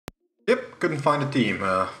couldn't find a team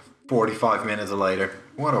 45 minutes later.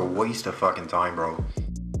 What a waste of fucking time, bro.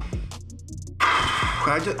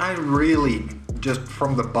 I really, just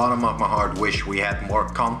from the bottom of my heart, wish we had more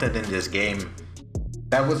content in this game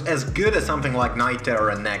that was as good as something like Night Terror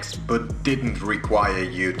and Next, but didn't require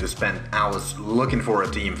you to spend hours looking for a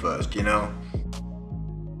team first, you know?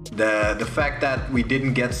 The fact that we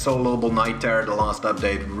didn't get soloable Night Terror the last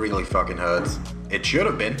update really fucking hurts. It should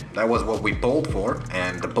have been, that was what we pulled for,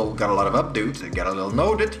 and the pull got a lot of updates, it got a little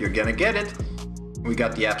noted, you're gonna get it. We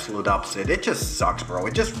got the absolute opposite. It just sucks, bro.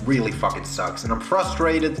 It just really fucking sucks, and I'm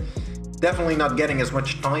frustrated. Definitely not getting as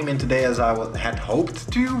much time in today as I had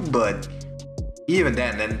hoped to, but even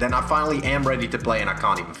then I finally am ready to play and I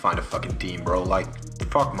can't even find a fucking team, bro. Like,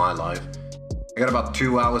 fuck my life. I got about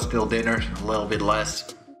 2 hours till dinner, a little bit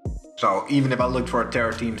less. So even if I looked for a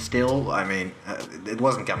terror team still, I mean, it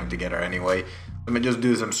wasn't coming together anyway. Let me just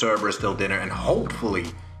do some Cerberus till dinner and hopefully,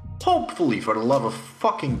 for the love of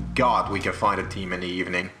fucking God, we can find a team in the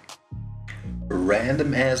evening.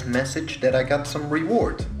 Random ass message that I got some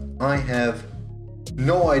reward. I have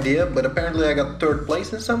no idea, but apparently I got 3rd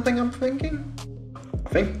place in something, I'm thinking. I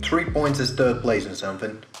think 3 points is 3rd place in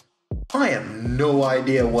something. I have no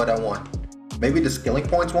idea what I want. Maybe the skilling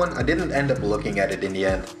points one? I didn't end up looking at it in the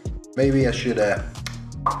end. Maybe I should have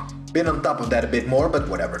been on top of that a bit more, but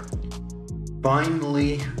whatever.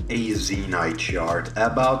 Finally, a Z-Night shard.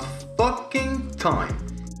 About fucking time.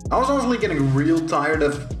 I was honestly getting real tired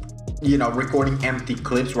of, you know, recording empty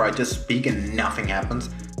clips where I just speak and nothing happens.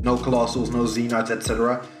 No Colossals, no Z-Nights,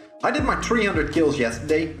 etc. I did my 300 kills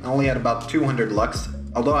yesterday. I only had about 200 Lux.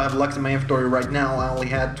 Although I have Lux in my inventory right now, I only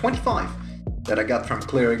had 25 that I got from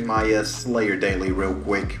clearing my Slayer daily real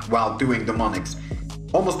quick while doing demonics.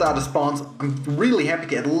 Almost out of spawns. I'm really happy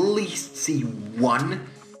to at least see one.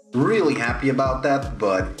 Really happy about that,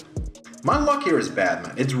 but my luck here is bad,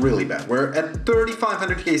 man. It's really bad. We're at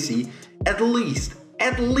 3,500 KC. At least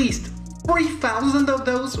 3,000 of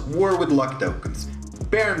those were with luck tokens.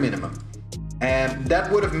 Bare minimum. And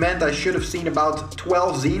that would have meant I should have seen about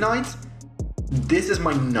 12 Z-Nights. This is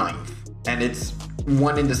my 9th. And it's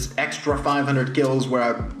one in this extra 500 kills where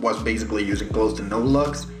I was basically using close to no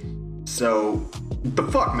lucks. So, the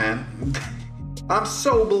fuck, man. I'm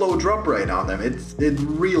so below drop rate on them. It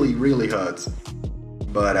really hurts.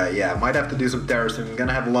 But yeah, might have to do some terror soon. I'm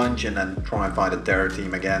gonna have lunch and then try and find a terror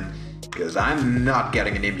team again. Because I'm not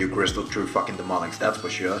getting an Imbu Crystal through fucking demonics, that's for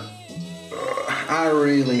sure. I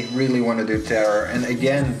really want to do terror. And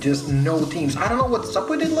again, just no teams. I don't know what's up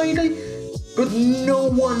with it lately, but no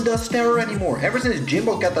one does terror anymore. Ever since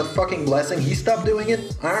Jimbo got that fucking blessing, he stopped doing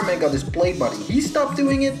it. Iron Man got his play buddy, he stopped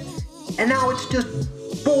doing it. And now it's just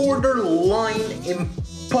borderline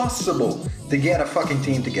impossible to get a fucking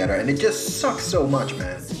team together, and it just sucks so much,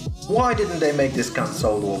 man. Why didn't they make this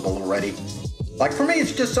consolable already? Like, for me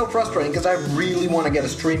it's just so frustrating because I really want to get a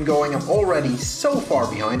stream going. I'm already so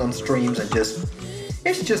far behind on streams and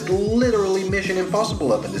it's just literally mission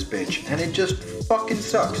impossible up in this bitch, and it just fucking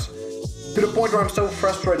sucks. To the point where I'm so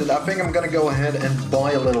frustrated, I think I'm gonna go ahead and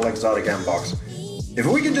buy a little exotic M box. If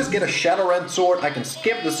we can just get a Shadowrend sword, I can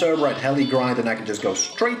skip the server at Heli Grind and I can just go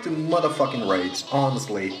straight to motherfucking raids,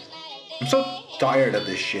 honestly. I'm so tired of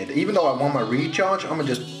this shit. Even though I want my recharge, I'm gonna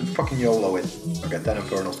just fucking YOLO it. Okay, 10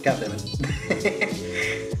 Infernals,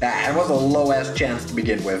 goddammit. That was a low ass chance to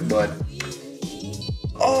begin with, but...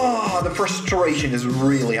 Oh, the frustration is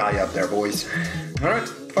really high up there, boys. Alright,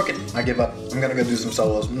 fuck it, I give up. I'm gonna go do some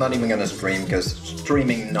solos. I'm not even gonna stream, because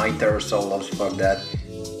streaming Night Terror solos, fuck that.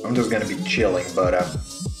 I'm just gonna be chilling, but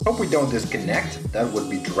hope we don't disconnect. That would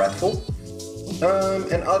be dreadful.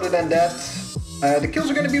 And other than that, the kills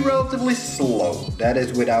are gonna be relatively slow. That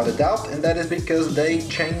is without a doubt, and that is because they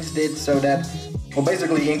changed it so that, well,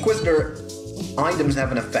 basically Inquisitor items have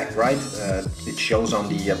an effect, right? It shows on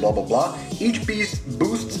the blah blah blah. Each piece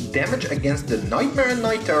boosts damage against the Nightmare and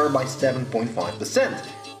Night Terror by 7.5%.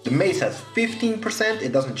 The mace has 15%,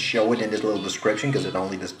 it doesn't show it in this little description because it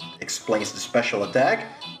only just explains the special attack.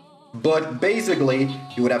 But basically,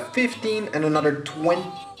 you would have 15 and another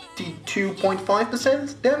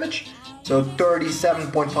 22.5% damage. So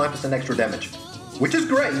 37.5% extra damage. Which is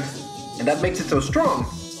great, and that makes it so strong.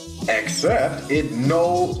 Except it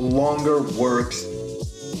no longer works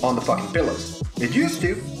on the fucking pillars. It used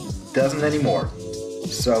to, doesn't anymore.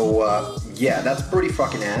 So yeah, that's pretty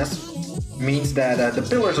fucking ass. Means that the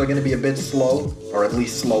pillars are gonna be a bit slow, or at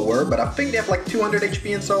least slower, but I think they have like 200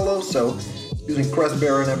 HP in solo, so using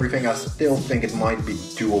Crestbearer and everything, I still think it might be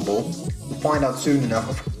doable. We'll find out soon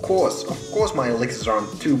enough. Of course my elixirs are on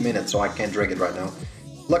 2 minutes, so I can't drink it right now.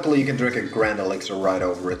 Luckily you can drink a grand elixir right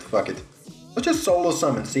over it, fuck it. Let's just solo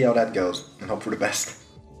summon, see how that goes, and hope for the best.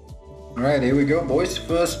 Alright, here we go, boys.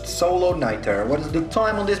 First solo night terror. What is the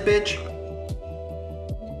time on this bitch?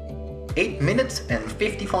 8 minutes and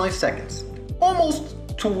 55 seconds. Almost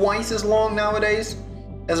twice as long nowadays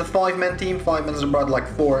as a 5-man team. 5 minutes is about like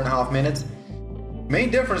 4.5 minutes.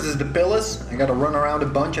 Main difference is the pillars. I gotta run around a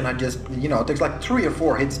bunch and I just, you know, it takes like 3 or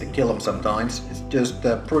 4 hits to kill them sometimes. It's just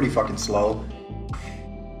pretty fucking slow.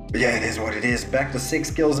 But yeah, it is what it is. Back to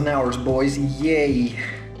 6 kills an hour, boys. Yay.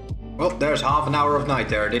 Well, there's half an hour of night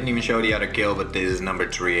there. I didn't even show the other kill, but this is number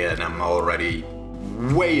 3 and I'm already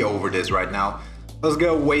way over this right now. Let's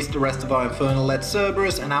go waste the rest of our Infernal Let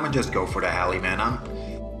Cerberus and I'ma just go for the heli, man. I'm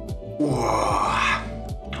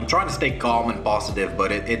trying to stay calm and positive,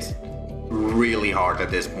 but it's really hard at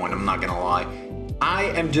this point, I'm not gonna lie. I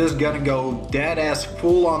am just gonna go dead ass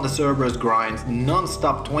full on the Cerberus grind,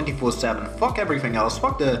 non-stop 24/7, fuck everything else,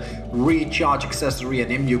 fuck the recharge accessory and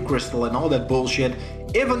imbue crystal and all that bullshit.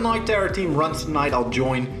 If a Night Terror team runs tonight, I'll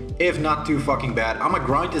join. If not, too fucking bad. I'ma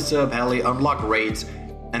grind the sub heli, unlock raids,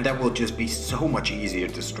 and that will just be so much easier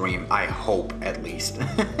to stream, I hope at least.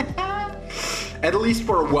 At least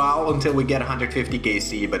for a while until we get 150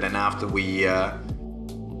 KC, but then after we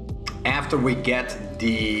get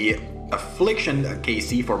the Affliction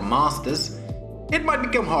KC for Masters, it might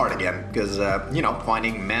become hard again, because, you know,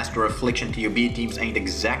 finding Master Affliction TOB teams ain't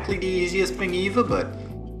exactly the easiest thing either, but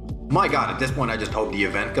my god, at this point I just hope the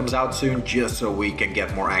event comes out soon, just so we can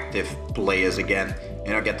get more active players again,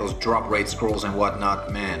 you know, get those drop rate scrolls and whatnot.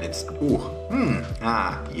 Man, it's,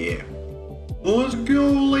 yeah. Let's go,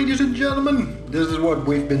 ladies and gentlemen, this is what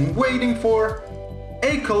we've been waiting for.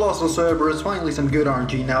 A Colossal Cerberus, finally some good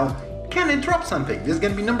RNG now. Can it drop something? This is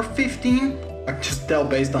gonna be number 15. I can just tell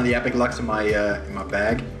based on the epic lucks in my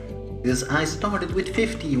bag. Because I started with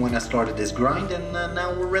 50 when I started this grind, and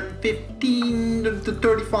now we're at 15 to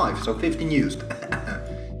 35, so 15 used.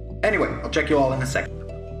 Anyway, I'll check you all in a second.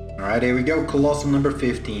 Alright, here we go, Colossal number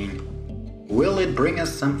 15. Will it bring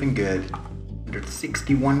us something good?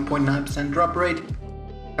 161.9% drop rate?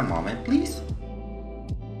 Come on, man, please.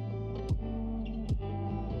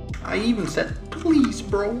 I even said please,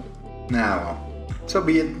 bro. Now, so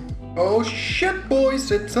be it. Oh shit,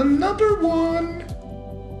 boys, it's another one.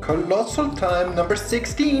 Colossal time number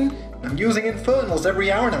 16. I'm using Infernals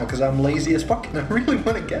every hour now because I'm lazy as fuck and I really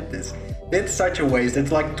want to get this. It's such a waste.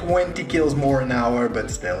 It's like 20 kills more an hour, but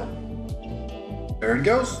still. There it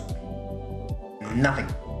goes. Nothing.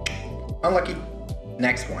 Unlucky.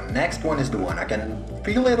 Next one. Next one is the one. I can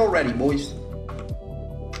feel it already, boys.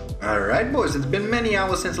 Alright, boys, it's been many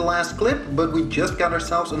hours since the last clip, but we just got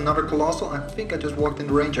ourselves another Colossal. I think I just walked in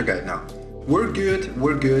the Ranger Guide now. We're good,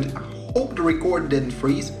 we're good. I hope the record didn't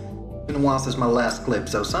freeze. It's been a while since my last clip,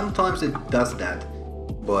 so sometimes it does that.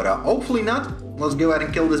 But hopefully not. Let's go ahead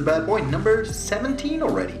and kill this bad boy. Number 17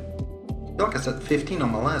 already. I feel like I said 15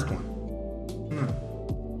 on my last one.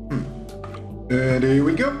 And here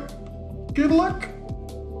we go. Good luck.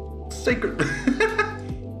 Sacred.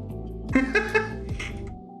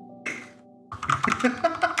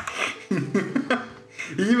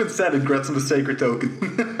 He even said it grants him a sacred token.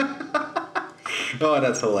 Oh,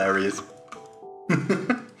 that's hilarious.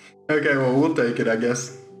 Okay, well, we'll take it, I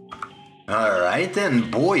guess. Alright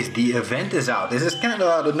then, boys, the event is out. This is kind of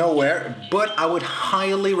out of nowhere, but I would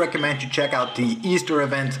highly recommend you check out the Easter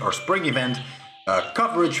event or Spring event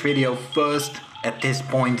coverage video first at this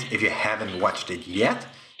point if you haven't watched it yet.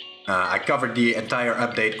 I covered the entire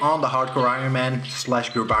update on the Hardcore Iron Man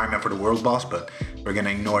 / Group Iron Man for the World Boss, but we're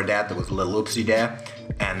gonna ignore that. There was a little oopsie there.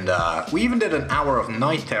 And we even did an hour of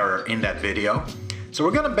Night Terror in that video. So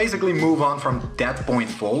we're gonna basically move on from that point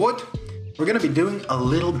forward. We're gonna be doing a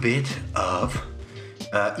little bit of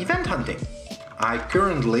event hunting. I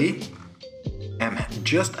currently am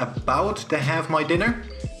just about to have my dinner.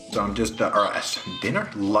 So I'm just,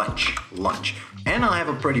 lunch. And I have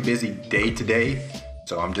a pretty busy day today.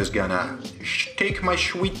 So I'm just gonna take my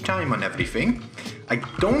sweet time on everything. I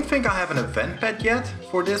don't think I have an event pet yet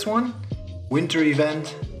for this one. Winter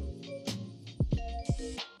event.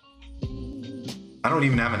 I don't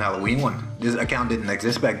even have an Halloween one. This account didn't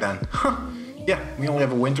exist back then. Yeah, we only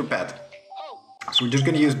have a winter pet. So we're just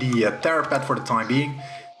gonna use the terror pet for the time being.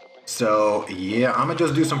 So yeah, I'm gonna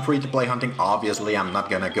just do some free-to-play hunting. Obviously, I'm not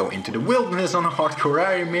gonna go into the wilderness on a Hardcore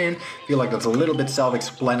Iron Man. Feel like that's a little bit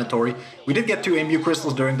self-explanatory. We did get 2 imbue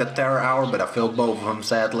crystals during that terror hour, but I filled both of them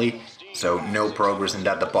sadly. So no progress in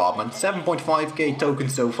that department. 7.5k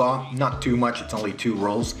tokens so far, not too much, it's only 2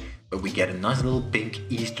 rolls. But we get a nice little pink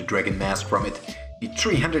Easter Dragon mask from it. The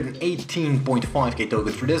 318.5k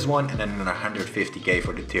tokens for this one, and then another 150k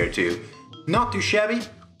for the tier 2. Not too shabby.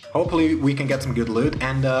 Hopefully we can get some good loot,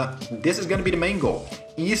 and this is gonna be the main goal.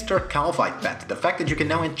 Easter Calvite pet. The fact that you can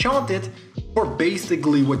now enchant it for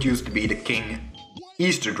basically what used to be the King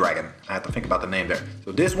Easter Dragon. I had to think about the name there.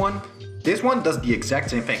 So this one does the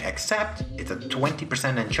exact same thing, except it's a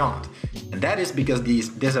 20% enchant. And that is because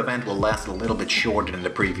this event will last a little bit shorter than the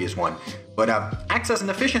previous one. But Access and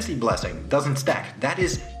Efficiency Blessing doesn't stack. That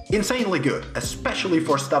is insanely good, especially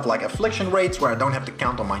for stuff like Affliction Rates, where I don't have to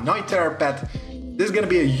count on my Night Terror pet. This is gonna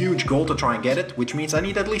be a huge goal to try and get it, which means I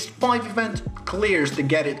need at least 5 event clears to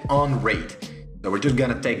get it on raid. So we're just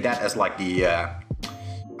gonna take that as like the,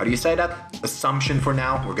 how do you say that? Assumption for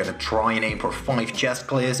now. We're gonna try and aim for 5 chest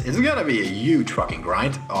clears. It's gonna be a huge fucking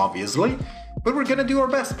grind, obviously. But we're gonna do our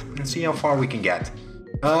best and see how far we can get.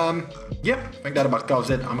 Yeah, I think that about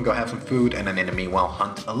covers it. I'm gonna go have some food and then in the meanwhile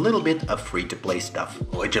hunt a little bit of free-to-play stuff.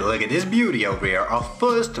 Would you look at this beauty over here? Our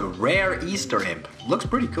first rare Easter imp. Looks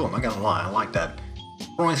pretty cool, I'm not gonna lie, I like that.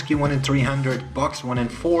 Price key 1 in 300, box 1 in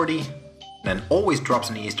 40. And then always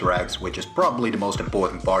drops in Easter eggs, which is probably the most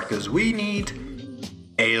important part because we need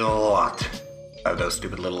a lot of those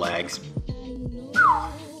stupid little eggs.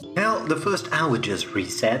 Well, the first hour just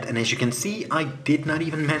reset, and as you can see, I did not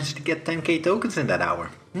even manage to get 10k tokens in that hour.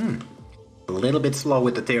 A little bit slow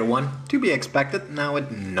with the tier 1, to be expected, now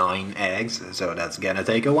at 9 eggs, so that's gonna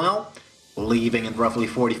take a while. Leaving in roughly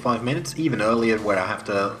 45 minutes, even earlier where I have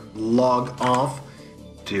to log off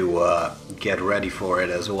to get ready for it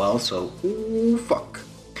as well, so ooh, fuck.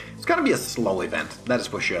 It's gonna be a slow event, that is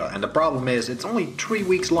for sure, and the problem is it's only 3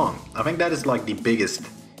 weeks long. I think that is like the biggest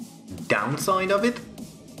downside of it.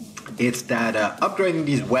 It's that upgrading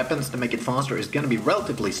these weapons to make it faster is gonna be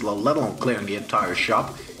relatively slow, let alone clearing the entire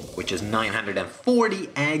shop, which is 940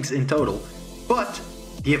 eggs in total. But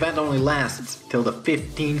the event only lasts till the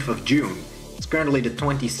 15th of June. It's currently the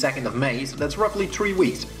 22nd of May, so that's roughly 3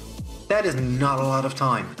 weeks. That is not a lot of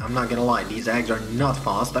time, I'm not gonna lie, these eggs are not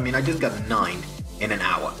fast. I mean, I just got 9 in an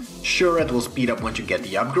hour. Sure, it will speed up once you get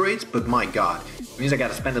the upgrades, but my god, it means I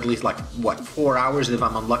gotta spend at least like, what, 4 hours if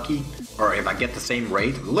I'm unlucky? Or if I get the same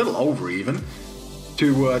rate, a little over even,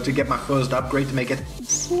 to get my first upgrade to make it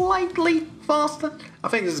slightly faster. I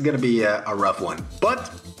think this is gonna be a rough one,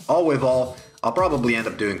 but all with all, I'll probably end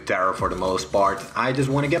up doing Terror for the most part. I just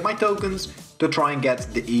want to get my tokens to try and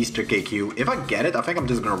get the Easter KQ. If I get it, I think I'm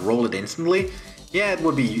just gonna roll it instantly. Yeah, it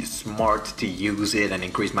would be smart to use it and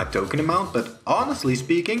increase my token amount, but honestly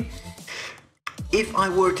speaking, if I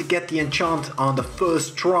were to get the enchant on the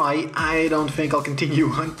first try, I don't think I'll continue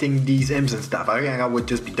hunting these imps and stuff. I think I would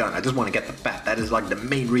just be done. I just want to get the pet. That is like the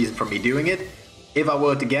main reason for me doing it. If I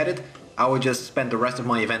were to get it, I would just spend the rest of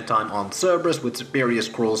my event time on Cerberus with Superior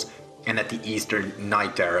Scrolls and at the Eastern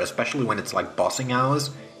Night Terror, especially when it's like bossing hours.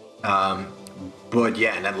 But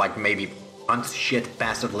yeah, and then like maybe hunt shit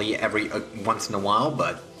passively every once in a while,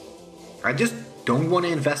 but I just don't want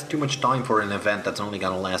to invest too much time for an event that's only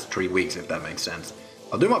gonna last 3 weeks, if that makes sense.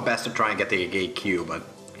 I'll do my best to try and get the KQ, but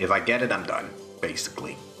if I get it, I'm done,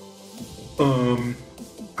 basically.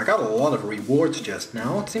 I got a lot of rewards just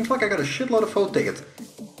now. It seems like I got a shitload of vote tickets.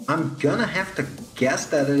 I'm gonna have to guess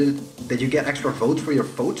that you get extra votes for your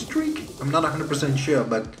vote streak? I'm not 100% sure,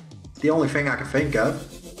 but it's the only thing I can think of.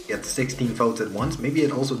 Get 16 votes at once. Maybe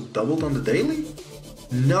it also doubled on the daily?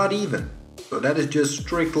 Not even. So that is just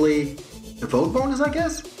strictly the vote bonus, I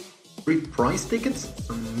guess? Free prize tickets,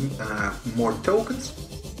 some more tokens.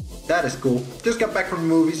 That is cool. Just got back from the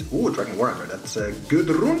movies. Ooh, Dragon Warhammer. That's good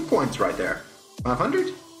rune points right there.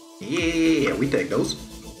 500? Yeah, we take those.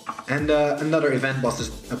 And another event boss is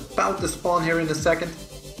about to spawn here in a second.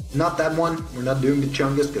 Not that one. We're not doing the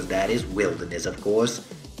Chungus, because that is Wilderness, of course.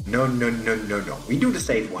 No. We do the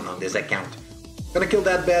safe one on this account. Gonna kill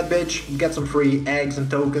that bad bitch, get some free eggs and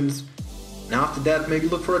tokens. And after that, maybe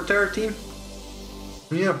look for a terror team.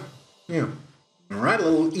 Yeah. Alright, a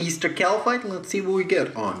little Easter Calvite. Let's see what we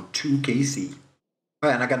get on 2KC. Oh,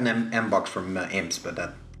 and I got an M box from Imps, but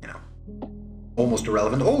that, you know, almost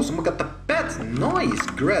irrelevant. Oh, someone got the pet. Nice,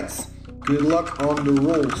 Grets. Good luck on the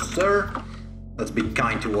roll, sir. Let's be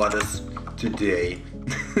kind to others today.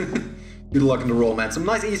 Good luck on the roll, man. Some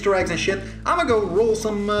nice Easter eggs and shit. I'm gonna go roll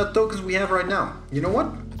some tokens we have right now. You know what?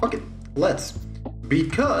 Fuck it. Let's.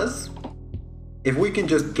 Because if we can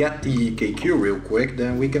just get the KQ real quick,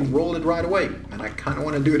 then we can roll it right away. And I kind of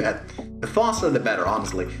want to do that. The faster the better,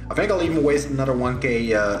 honestly. I think I'll even waste another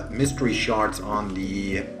 1k mystery shards on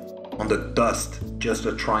the dust just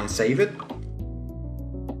to try and save it.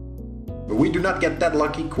 But we do not get that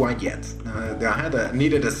lucky quite yet. I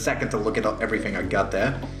needed a second to look at everything I got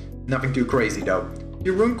there. Nothing too crazy though.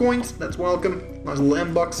 Your rune coins, that's welcome. Nice little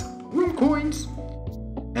M box. Rune coins.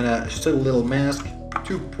 And still a little mask.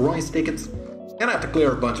 2 prize tickets. And I have to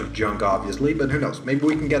clear a bunch of junk, obviously, but who knows, maybe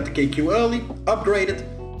we can get the KQ early, upgrade it,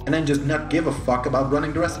 and then just not give a fuck about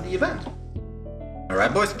running the rest of the event.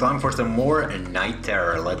 Alright boys, time for some more Night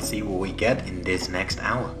Terror. Let's see what we get in this next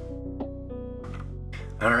hour.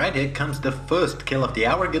 Alright, here comes the first kill of the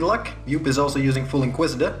hour, good luck. Yoop is also using full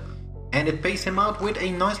Inquisitor, and it pays him out with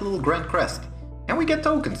a nice little Grand Crest. And we get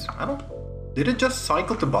tokens. Did it just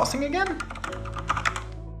cycle to bossing again?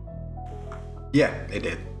 Yeah, it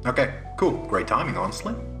did. Okay, cool. Great timing,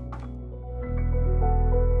 honestly.